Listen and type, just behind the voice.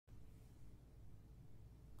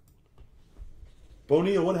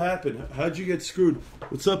Bonilla, what happened? How'd you get screwed?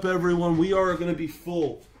 What's up, everyone? We are going to be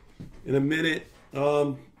full in a minute.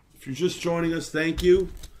 If you're just joining us, thank you.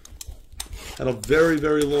 Had a very,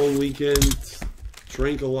 very long weekend.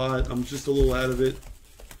 Drank a lot. I'm just a little out of it.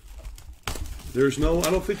 There's no, I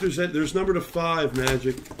don't think there's number to 5,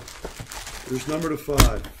 Magic. There's number to 5.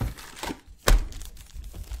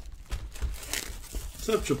 What's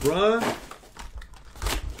up, Jabron?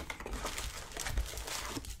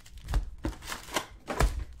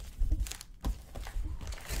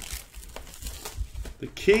 The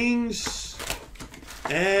Kings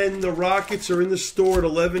and the Rockets are in the store at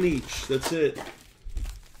 11 each. That's it.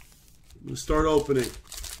 I'm going to start opening.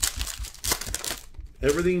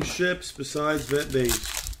 Everything ships besides vet base.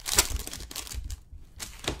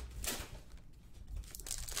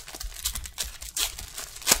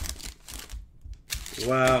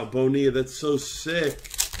 Wow, Bonilla, that's so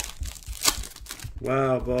sick.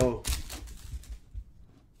 Wow, Bo.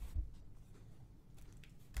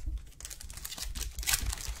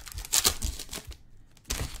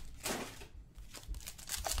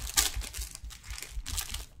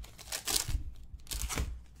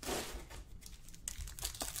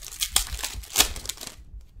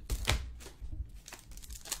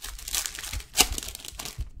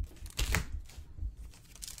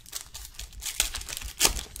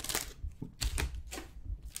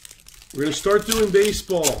 We're going to start doing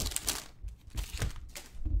baseball.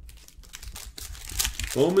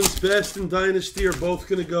 Bowman's Best and Dynasty are both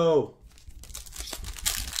going to go.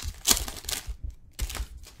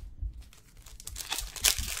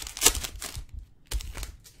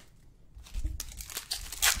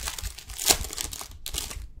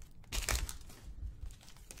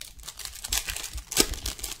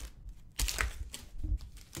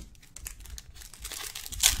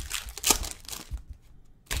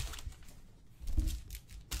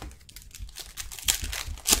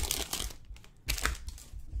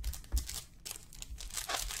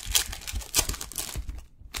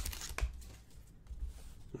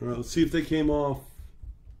 All right, let's see if they came off.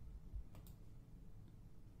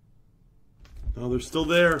 No, they're still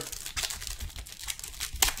there.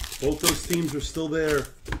 Both those teams are still there.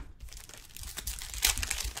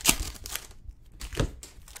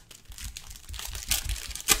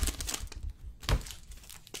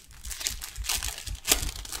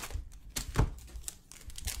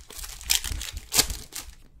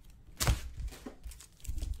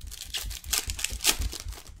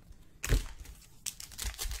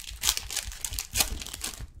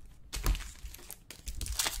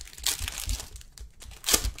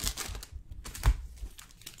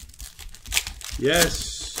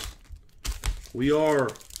 Yes, we are.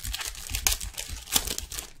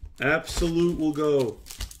 Absolute will go.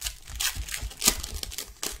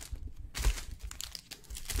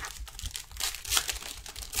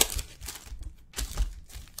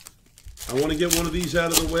 I want to get one of these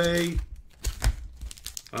out of the way.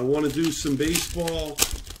 I want to do some baseball.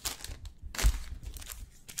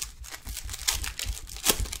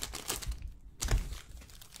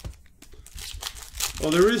 Oh,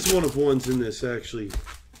 there is one of ones in this, actually.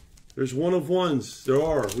 There's one of ones. There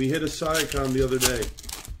are. We hit a Siacon the other day.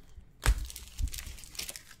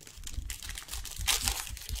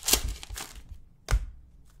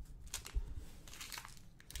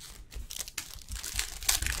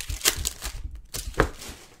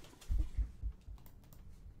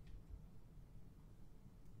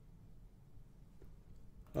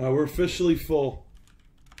 We're officially full.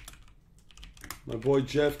 My boy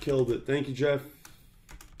Jeff killed it. Thank you, Jeff.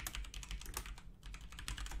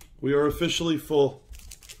 We are officially full.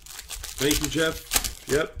 Thank you, Jeff.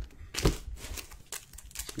 Yep.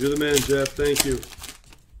 You're the man, Jeff. Thank you.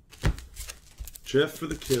 Jeff for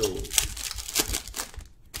the kill.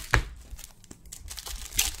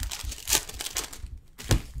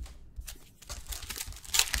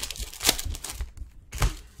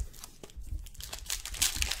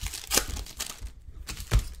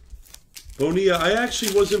 Bonilla, I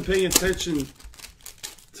actually wasn't paying attention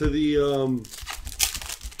to the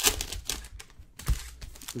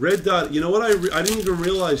red dot. You know what? I didn't even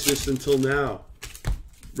realize this until now.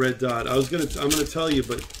 Red dot. I'm gonna tell you,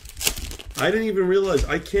 but I didn't even realize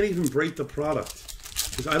I can't even break the product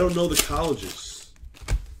because I don't know the colleges.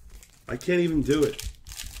 I can't even do it.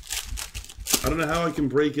 I don't know how I can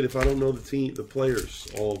break it if I don't know the team, the players,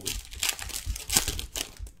 all of them.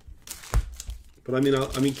 But I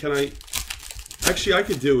mean, can I? Actually, I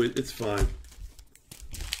could do it. It's fine.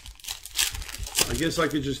 I guess I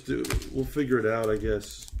could just do. We'll figure it out, I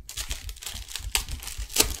guess.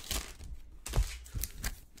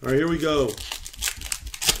 All right, here we go.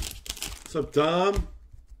 What's up, Dom?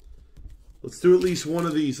 Let's do at least one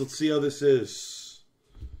of these. Let's see how this is.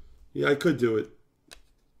 Yeah, I could do it.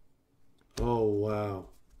 Oh, wow.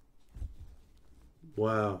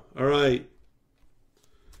 Wow. All right.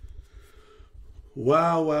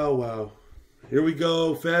 Wow, wow, wow. Here we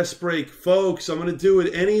go. Fast break. Folks, I'm going to do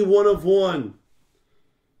it any one of one.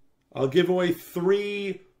 I'll give away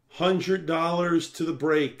 $300 to the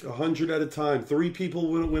break. 100 at a time. 3 people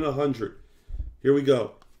will win 100. Here we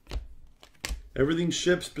go. Everything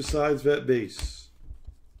ships besides vet base.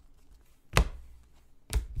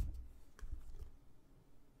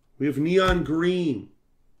 We have neon green.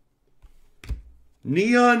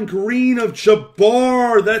 Neon green of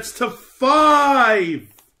Jabbar. That's to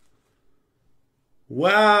 5.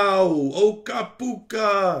 Wow. Oka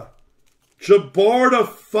Puka. Jabbar to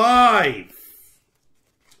 5.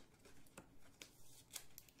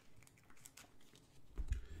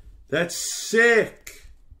 That's sick.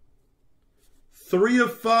 3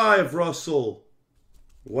 of 5, Russell.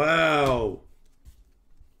 Wow.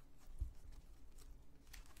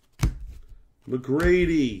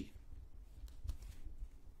 McGrady.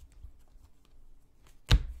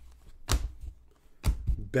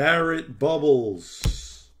 Barrett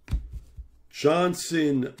Bubbles.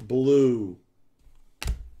 Johnson Blue.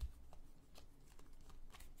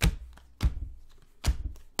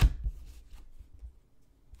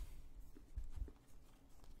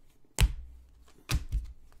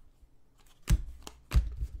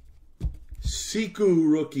 Siku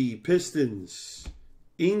Rookie Pistons.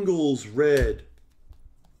 Ingles Red.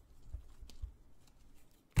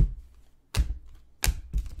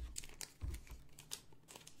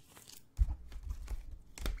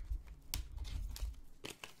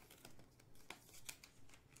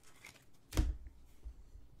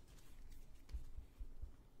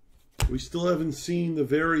 We still haven't seen the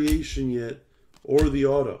variation yet or the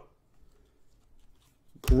auto.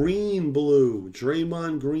 Green Blue.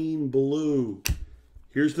 Draymond Green Blue.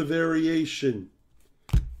 Here's the variation.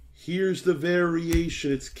 Here's the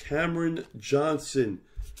variation. It's Cameron Johnson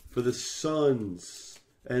for the Suns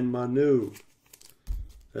and Manu.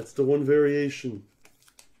 That's the one variation.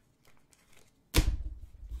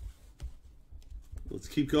 Let's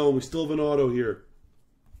keep going. We still have an auto here.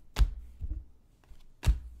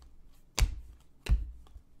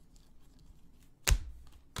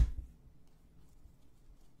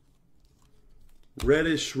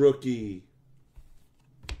 Reddish Rookie.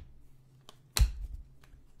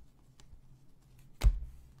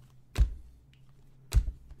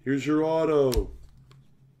 Here's your auto.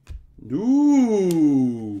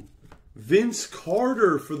 Ooh. Vince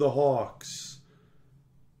Carter for the Hawks.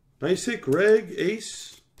 Nice hit, Greg.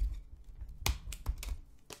 Ace.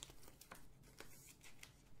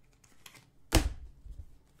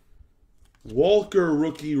 Walker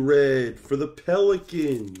Rookie Red for the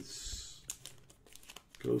Pelicans.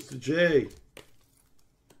 Goes to Jay.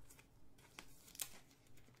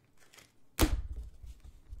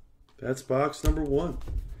 That's box number 1.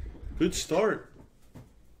 Good start.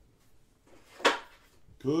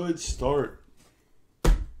 Good start.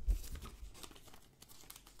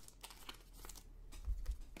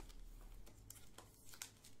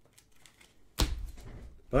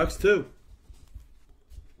 Box 2.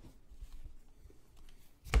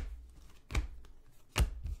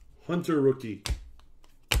 Hunter Rookie.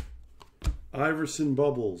 Iverson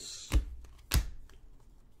Bubbles.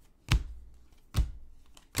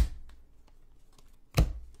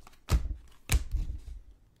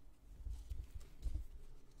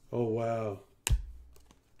 Oh, wow.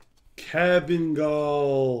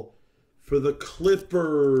 Cabingal for the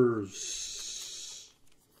Clippers.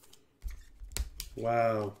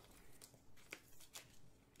 Wow.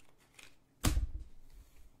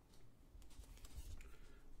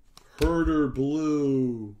 Herder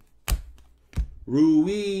Blue.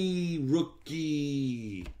 Rui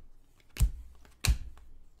Rookie.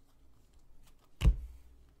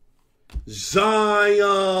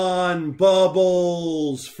 Zion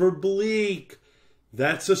Bubbles for Bleak.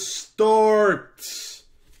 That's a start.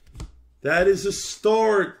 That is a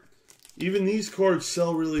start. Even these cards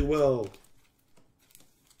sell really well.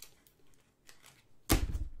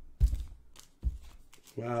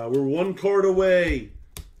 Wow, we're 1 card away.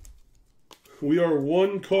 We are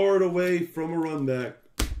 1 card away from a run back.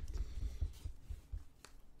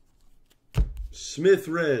 Smith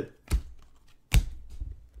Red.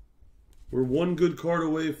 We're 1 good card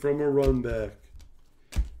away from a run back.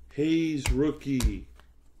 Hayes Rookie.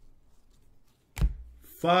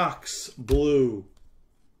 Fox Blue.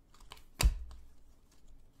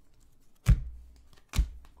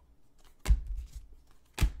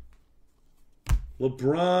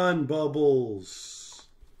 LeBron Bubbles.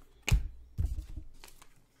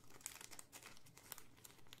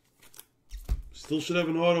 Still should have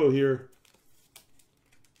an auto here.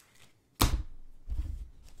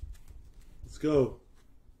 Let's go.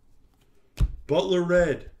 Butler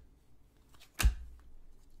red.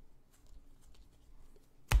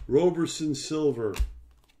 Roberson silver.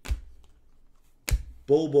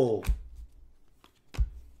 Bobo.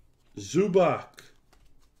 Zubac.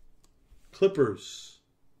 Clippers.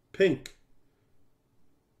 Pink.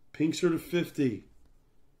 Pinks are to 50.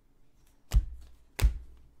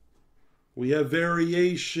 We have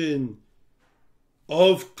variation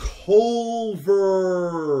of Culver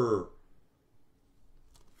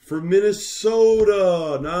for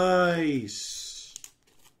Minnesota. Nice.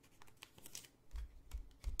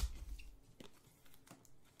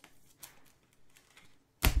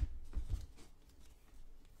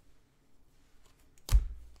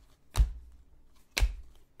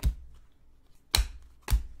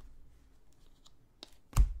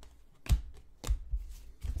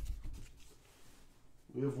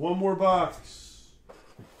 We have one more box.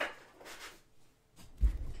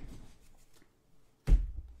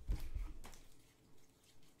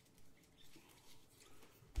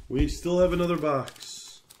 We still have another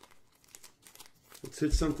box. Let's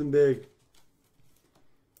hit something big.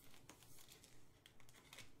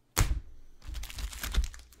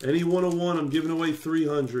 Any 101, I'm giving away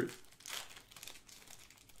 300.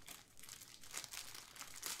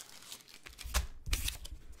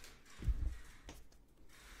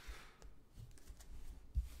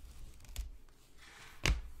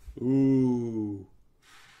 Ooh,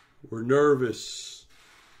 we're nervous.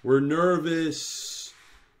 We're nervous.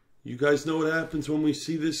 You guys know what happens when we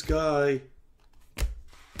see this guy.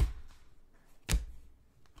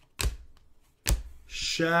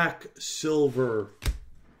 Shaq silver.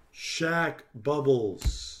 Shaq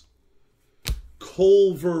bubbles.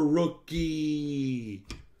 Culver rookie.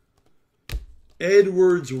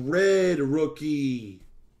 Edwards red rookie.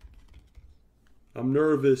 I'm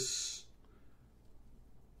nervous.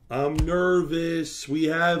 I'm nervous. We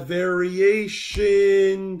have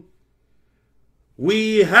variation.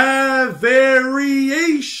 We have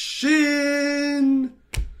variation.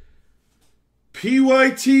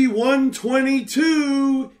 PYT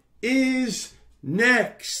 122 is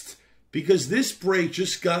next because this break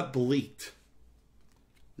just got bleaked.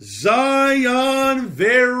 Zion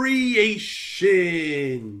variation.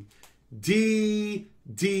 D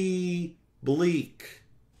bleak.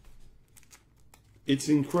 It's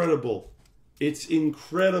incredible. It's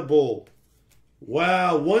incredible.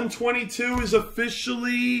 Wow, 122 is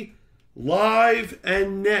officially live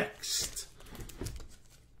and next.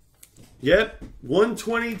 Yep,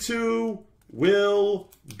 122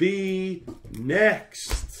 will be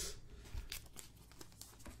next.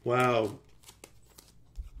 Wow.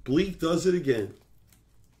 Bleak does it again.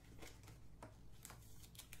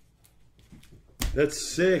 That's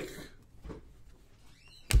sick.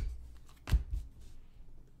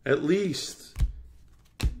 At least,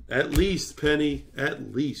 Penny,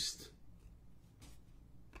 at least.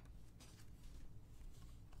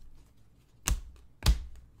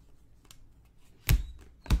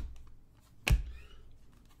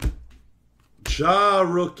 Ja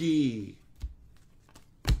rookie.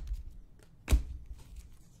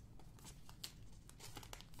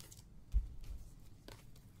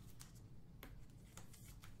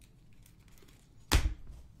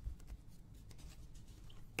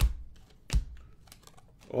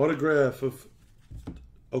 Autograph of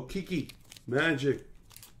Okiki Magic.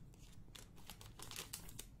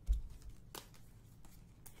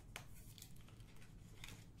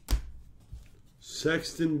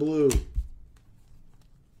 Sexton blue.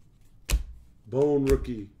 Bone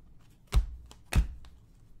rookie.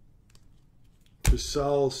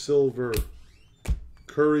 Gasol silver.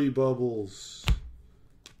 Curry bubbles.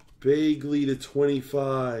 Bagley to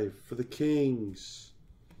 25 for the Kings.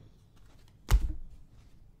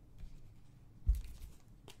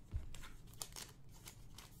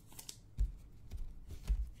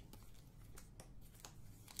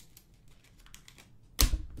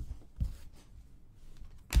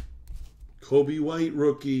 Kobe White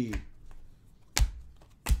rookie.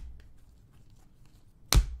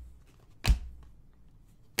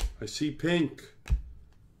 I see pink.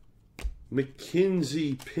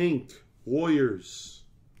 McKinsey pink. Warriors.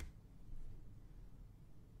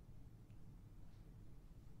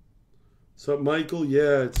 What's up, Michael?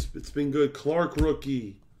 Yeah, it's been good. Clark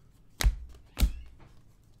rookie.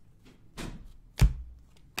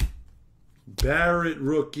 Barrett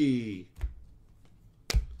rookie.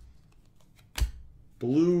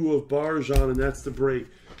 Blue of Barjan, and that's the break.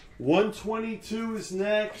 122 is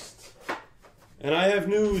next. And I have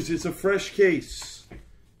news. It's a fresh case.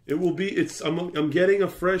 It will be, I'm getting a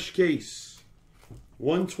fresh case.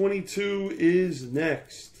 122 is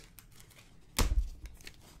next.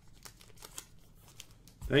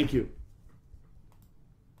 Thank you.